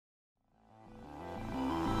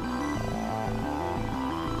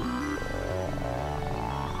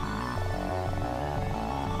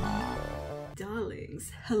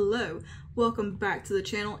darlings, hello, welcome back to the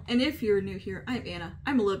channel. And if you're new here, I'm Anna.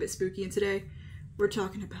 I'm a little bit spooky, and today we're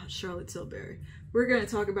talking about Charlotte Tilbury. We're going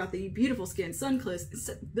to talk about the beautiful skin sun-kissed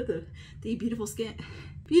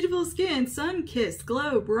sun-kissed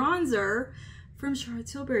glow bronzer from Charlotte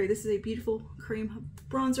Tilbury. This is a beautiful cream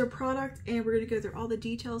bronzer product, and we're going to go through all the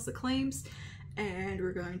details, the claims, and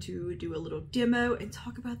we're going to do a little demo and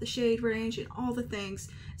talk about the shade range and all the things.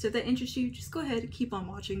 So if that interests you, just go ahead and keep on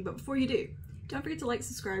watching. But before you do, don't forget to like,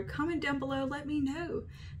 subscribe, comment down below, let me know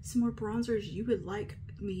some more bronzers you would like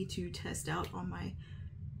me to test out on my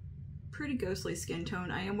pretty ghostly skin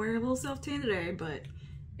tone. I am wearing a little self-tan today, but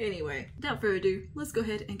anyway, without further ado, let's go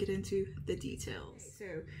ahead and get into the details. So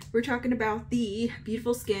we're talking about the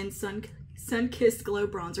beautiful skin sun-kissed glow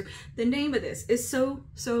bronzer. The name of this is so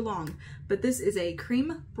long, but this is a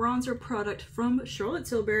cream bronzer product from Charlotte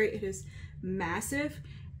Tilbury. It is massive,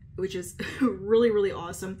 which is really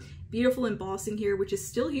awesome. Beautiful embossing here, which is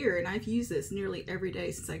still here, and I've used this nearly every day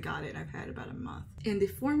since I got it. I've had about a month. And the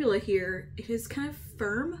formula here, it is kind of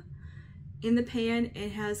firm in the pan.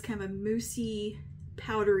 It has kind of a moussey,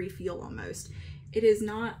 powdery feel almost. It is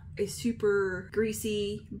not a super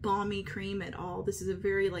greasy, balmy cream at all. This is a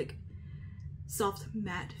very like soft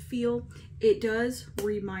matte feel. It does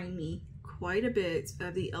remind me quite a bit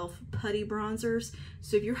of the e.l.f. putty bronzers.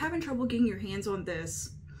 So if you're having trouble getting your hands on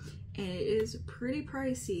this, and it is pretty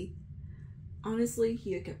pricey, honestly,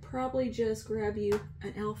 you could probably just grab you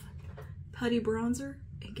an e.l.f. putty bronzer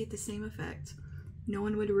and get the same effect. No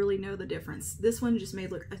one would really know the difference. This one just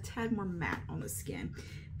made look a tad more matte on the skin.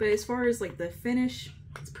 But as far as like the finish,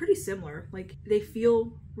 it's pretty similar. Like they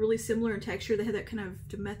feel really similar in texture. They have that kind of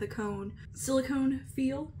dimethicone silicone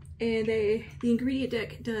feel. And the ingredient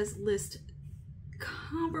deck does list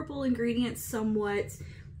comparable ingredients somewhat.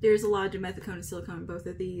 There's a lot of dimethicone and silicone in both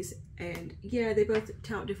of these. And yeah, they both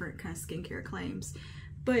tout different kind of skincare claims.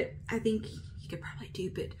 But I think you could probably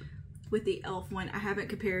dupe it with the e.l.f. one. I haven't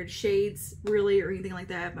compared shades really or anything like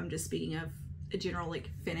that. I'm just speaking of a general like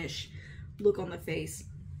finish look on the face.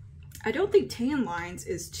 I don't think tan lines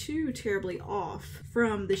is too terribly off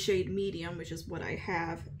from the shade medium, which is what I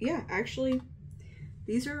have. Yeah, actually,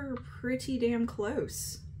 these are pretty damn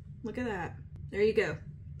close. Look at that. There you go.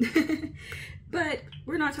 But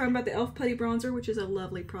we're not talking about the e.l.f. putty bronzer, which is a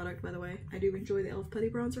lovely product, by the way. I do enjoy the e.l.f. putty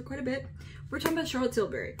bronzer quite a bit. We're talking about Charlotte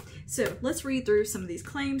Tilbury. So let's read through some of these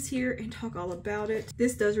claims here and talk all about it.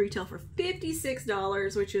 This does retail for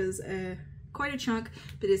 $56, which is quite a chunk,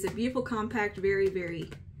 but it's a beautiful, compact, very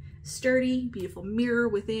sturdy, beautiful mirror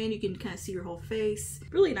within. You can kind of see your whole face.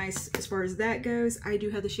 Really nice as far as that goes. I do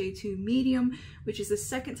have the shade 2 medium, which is the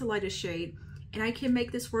second to lightest shade, and I can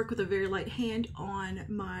make this work with a very light hand on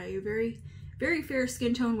my very fair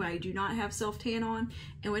skin tone when I do not have self-tan on.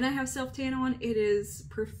 And when I have self-tan on, it is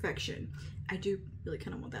perfection. I do really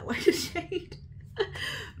kind of want that lightest shade.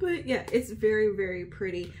 But yeah, it's very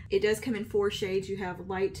pretty. It does come in 4 shades. You have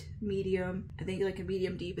light, medium, I think like a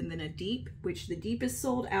medium deep, and then a deep, which the deep is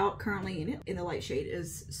sold out currently, and the light shade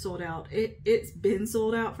is sold out. It's been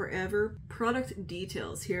sold out forever. Product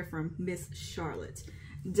details here from Miss Charlotte.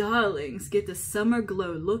 Darlings, get the summer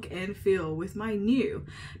glow look and feel with my new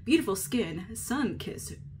beautiful skin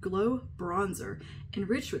sun-kissed glow bronzer,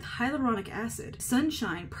 enriched with hyaluronic acid,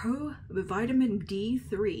 sunshine pro vitamin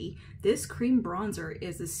D3. This cream bronzer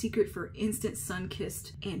is the secret for instant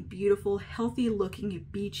sun-kissed and beautiful, healthy looking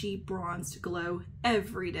beachy bronzed glow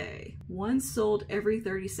every day. One sold every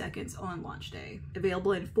 30 seconds on launch day.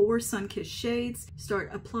 Available in 4 sun-kissed shades.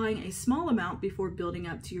 Start applying a small amount before building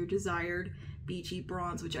up to your desired beachy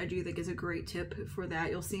bronze, which I do think is a great tip for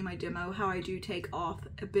that. You'll see in my demo how I do take off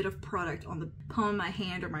a bit of product on the palm of my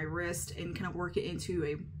hand or my wrist and kind of work it into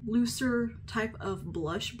a looser type of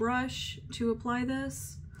blush brush to apply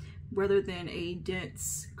this, rather than a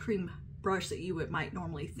dense cream brush that you might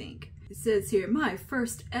normally think. It says here, my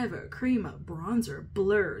first ever cream bronzer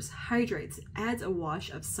blurs, hydrates, adds a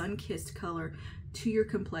wash of sun-kissed color to your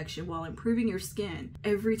complexion while improving your skin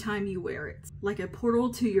every time you wear it. Like a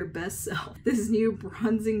portal to your best self, this new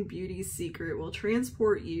bronzing beauty secret will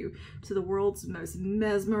transport you to the world's most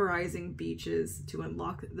mesmerizing beaches to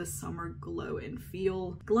unlock the summer glow and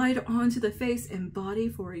feel. Glide onto the face and body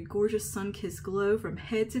for a gorgeous sun-kissed glow from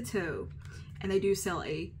head to toe. And they do sell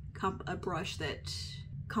a brush that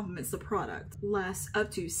complements the product. Lasts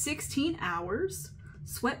up to 16 hours,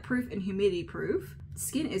 sweat proof and humidity proof.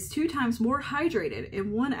 Skin is 2 times more hydrated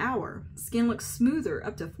in 1 hour. Skin looks smoother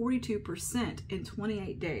up to 42% in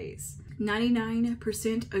 28 days.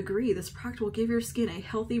 99% agree this product will give your skin a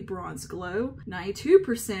healthy bronze glow.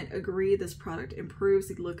 92% agree this product improves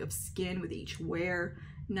the look of skin with each wear.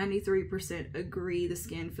 93% agree the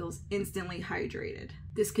skin feels instantly hydrated.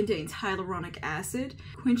 This contains hyaluronic acid.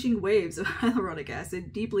 Quenching waves of hyaluronic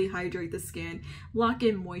acid deeply hydrate the skin, lock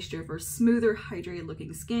in moisture for smoother, hydrated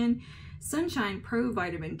looking skin. Sunshine Pro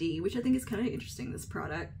Vitamin D, which I think is kind of interesting, this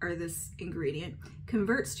product, or this ingredient,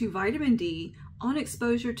 converts to vitamin D on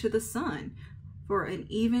exposure to the sun for an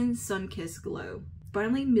even sun-kissed glow.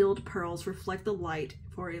 Finely milled pearls reflect the light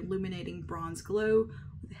for an illuminating bronze glow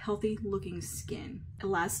with healthy looking skin.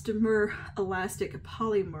 Elastomer elastic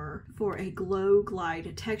polymer for a glow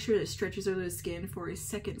glide texture that stretches over the skin for a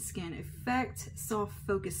second skin effect. Soft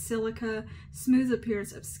focus silica, smooth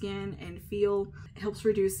appearance of skin and feel, helps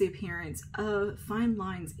reduce the appearance of fine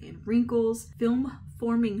lines and wrinkles. Film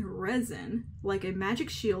forming resin, like a magic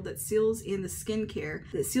shield that seals in the skincare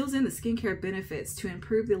benefits to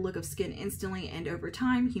improve the look of skin instantly and over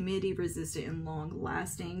time. Humidity resistant and long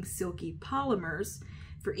lasting silky polymers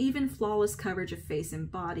for even flawless coverage of face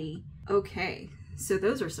and body. Okay, so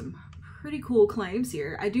those are some pretty cool claims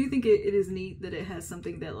here. I do think it is neat that it has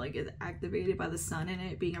something that like is activated by the sun in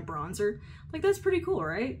it, being a bronzer. Like, that's pretty cool,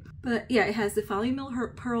 right? But yeah, it has the finely milled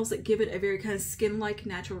pearls that give it a very kind of skin-like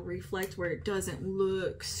natural reflect where it doesn't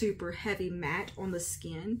look super heavy matte on the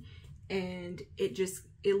skin, and it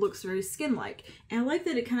looks very skin-like. And I like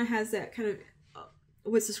that it kind of has that kind of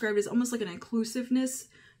what's described as almost like an inclusiveness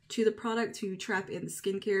to the product to trap in the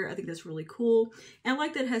skincare. I think that's really cool. And I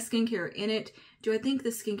like that it has skincare in it. Do I think the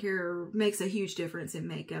skincare makes a huge difference in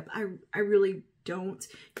makeup? I really don't.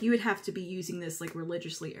 You would have to be using this like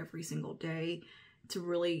religiously every single day to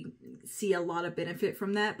really see a lot of benefit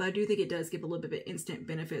from that. But I do think it does give a little bit of instant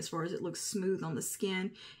benefit as far as it looks smooth on the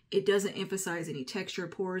skin. It doesn't emphasize any texture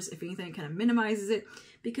pores. If anything, it kind of minimizes it,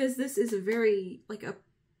 because this is a very like a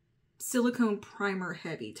silicone primer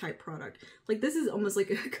heavy type product. Like, this is almost like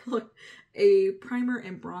a primer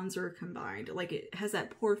and bronzer combined. Like, it has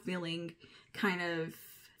that pore filling kind of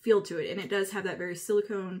feel to it, and it does have that very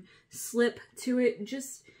silicone slip to it,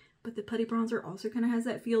 but the putty bronzer also kind of has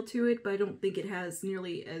that feel to it, but I don't think it has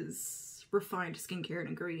nearly as refined skincare and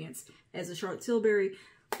ingredients as a Charlotte Tilbury.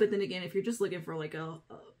 But then again, if you're just looking for like a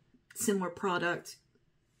similar product,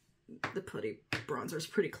 the putty bronzer is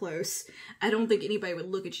pretty close. I don't think anybody would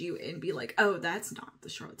look at you and be like, oh, that's not the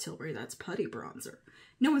Charlotte Tilbury, that's putty bronzer.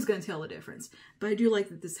 No one's going to tell the difference. But I do like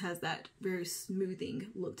that this has that very smoothing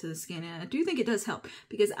look to the skin, and I do think it does help,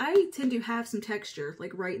 because I tend to have some texture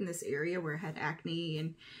like right in this area where I had acne,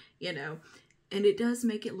 and you know, and it does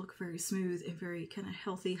make it look very smooth and very kind of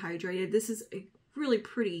healthy, hydrated. This is a really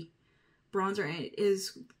pretty bronzer, and it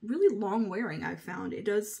is really long wearing. I've found it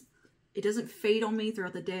doesn't fade on me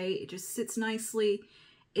throughout the day. It just sits nicely.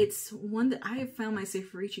 It's one that I have found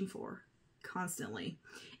myself reaching for constantly.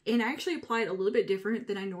 And I actually apply it a little bit different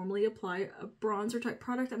than I normally apply a bronzer type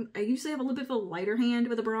product. I usually have a little bit of a lighter hand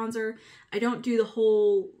with a bronzer. I don't do the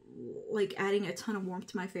whole, like, adding a ton of warmth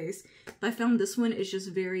to my face. But I found this one is just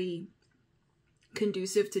very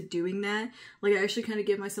conducive to doing that. Like, I actually kind of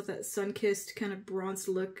give myself that sun-kissed kind of bronzed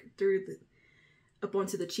look up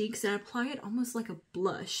onto the cheeks, and I apply it almost like a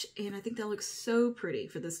blush, and I think that looks so pretty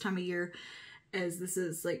for this time of year, as this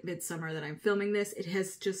is like midsummer that I'm filming this. It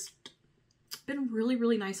has just been really,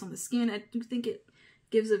 really nice on the skin. I do think it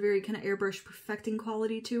gives a very kind of airbrush perfecting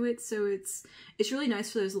quality to it, so it's really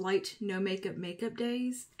nice for those light, no makeup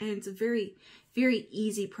days, and it's a very, very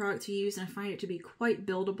easy product to use, and I find it to be quite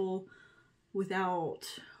buildable without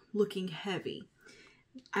looking heavy.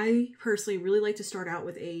 I personally really like to start out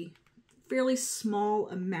with a fairly small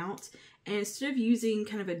amount, and instead of using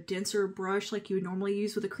kind of a denser brush like you would normally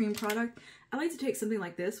use with a cream product, I like to take something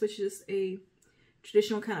like this, which is a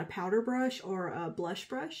traditional kind of powder brush or a blush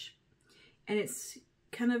brush, and it's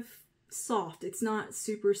kind of soft. It's not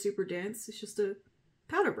super, super dense. It's just a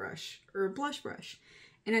powder brush or a blush brush,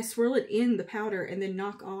 and I swirl it in the powder and then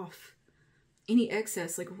knock off any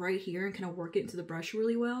excess like right here and kind of work it into the brush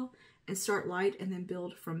really well, and start light and then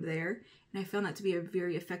build from there. And I found that to be a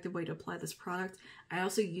very effective way to apply this product. I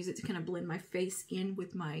also use it to kind of blend my face in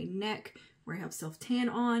with my neck where I have self-tan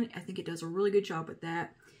on. I think it does a really good job with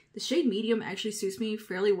that. The shade medium actually suits me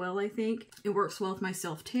fairly well, I think. It works well with my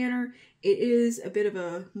self-tanner. It is a bit of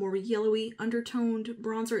a more yellowy undertoned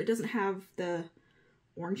bronzer. It doesn't have the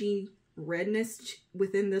orangey redness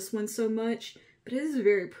within this one so much, but it is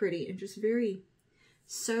very pretty and just very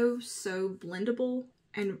so blendable,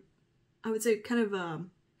 and I would say kind of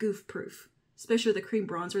goof proof. Especially with a cream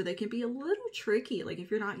bronzer, they can be a little tricky. Like,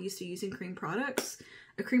 if you're not used to using cream products,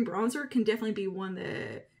 a cream bronzer can definitely be one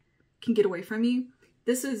that can get away from you.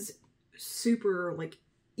 This is super like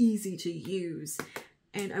easy to use,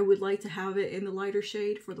 and I would like to have it in the lighter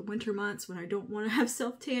shade for the winter months when I don't want to have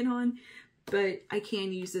self-tan on. but I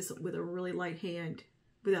can use this with a really light hand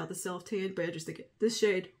without the self-tan, but I just think this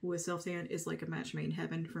shade with self-tan is like a match made in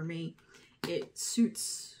heaven for me. It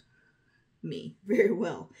suits me very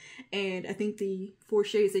well, and I think the 4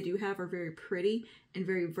 shades they do have are very pretty and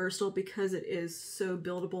very versatile because it is so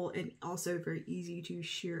buildable and also very easy to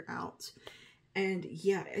shear out. And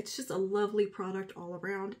yeah, it's just a lovely product all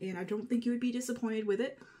around, and I don't think you would be disappointed with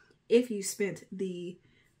it if you spent the,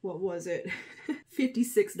 what was it,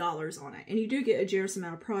 $56 on it. And you do get a generous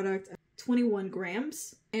amount of product, 21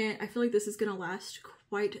 grams, and I feel like this is gonna last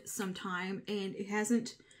quite some time, and it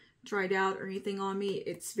hasn't dried out or anything on me.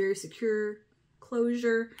 It's very secure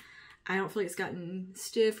closure. I don't feel like it's gotten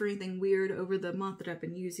stiff or anything weird over the month that I've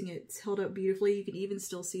been using it. It's held up beautifully. You can even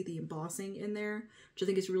still see the embossing in there, which I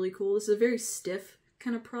think is really cool. This is a very stiff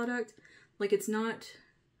kind of product. Like, it's not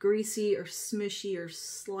greasy or smushy or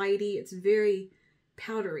slidey. It's very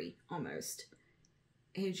powdery almost.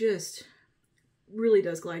 And it just really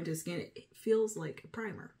does glide into the skin. It feels like a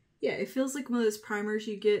primer. Yeah, it feels like one of those primers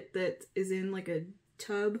you get that is in like a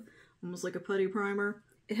tub, almost like a putty primer.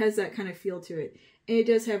 It has that kind of feel to it, and it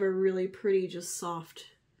does have a really pretty, just soft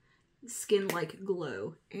skin-like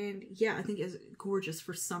glow. And yeah, I think it's gorgeous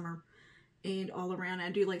for summer and all around. I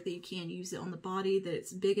do like that you can use it on the body, that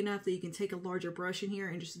it's big enough that you can take a larger brush in here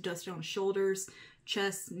and just dust it on shoulders,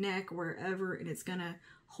 chest, neck, wherever, and it's gonna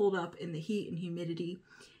hold up in the heat and humidity.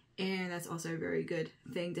 And that's also a very good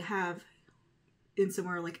thing to have in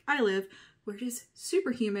somewhere like I live, where it is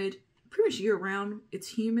super humid. Pretty much year round it's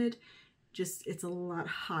humid, just it's a lot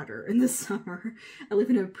hotter in the summer. I live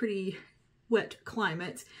in a pretty wet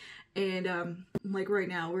climate, and like right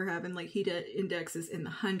now we're having like heat indexes in the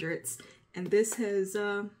hundreds, and this has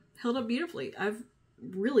held up beautifully. I've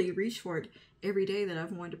really reached for it every day that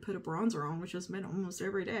I've wanted to put a bronzer on, which has been almost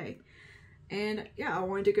every day. And yeah, I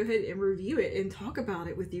wanted to go ahead and review it and talk about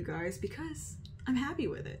it with you guys because I'm happy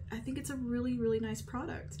with it. I think it's a really, really nice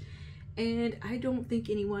product. And I don't think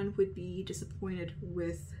anyone would be disappointed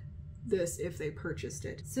with this if they purchased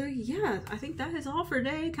it. So yeah, I think that is all for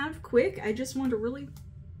today. Kind of quick. I just wanted to really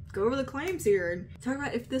go over the claims here and talk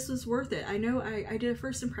about if this was worth it. I know I did a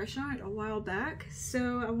first impression on it a while back,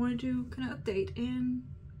 so I wanted to kind of update. And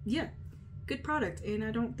yeah, good product, and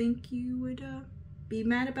I don't think you would be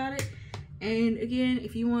mad about it. And again,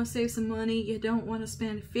 if you want to save some money, you don't want to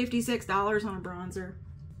spend $56 on a bronzer.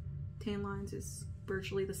 Tan lines is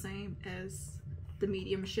virtually the same as the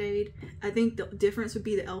medium shade. I think the difference would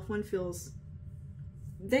be the e.l.f. one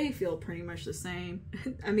they feel pretty much the same.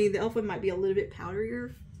 I mean, the e.l.f. one might be a little bit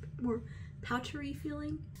powderier, more powdery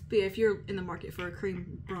feeling. But yeah, if you're in the market for a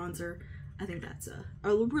cream bronzer, I think that's a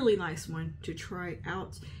really nice one to try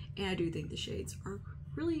out. And I do think the shades are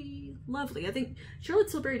really lovely. I think Charlotte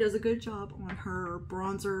Tilbury does a good job on her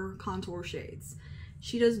bronzer contour shades.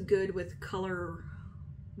 She does good with color,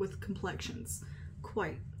 with complexions.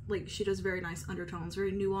 Quite. Like, she does very nice undertones,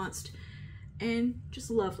 very nuanced, and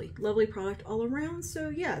just lovely product all around. So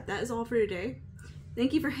yeah, that is all for today.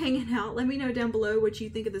 Thank you for hanging out. Let me know down below what you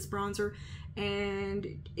think of this bronzer,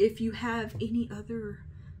 and if you have any other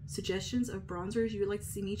suggestions of bronzers you would like to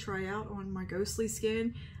see me try out on my ghostly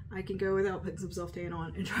skin. I can go without putting some self-tan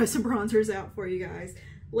on and try some bronzers out for you guys.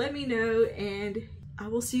 Let me know, and I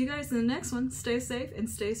will see you guys in the next one. Stay safe and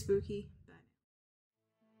stay spooky.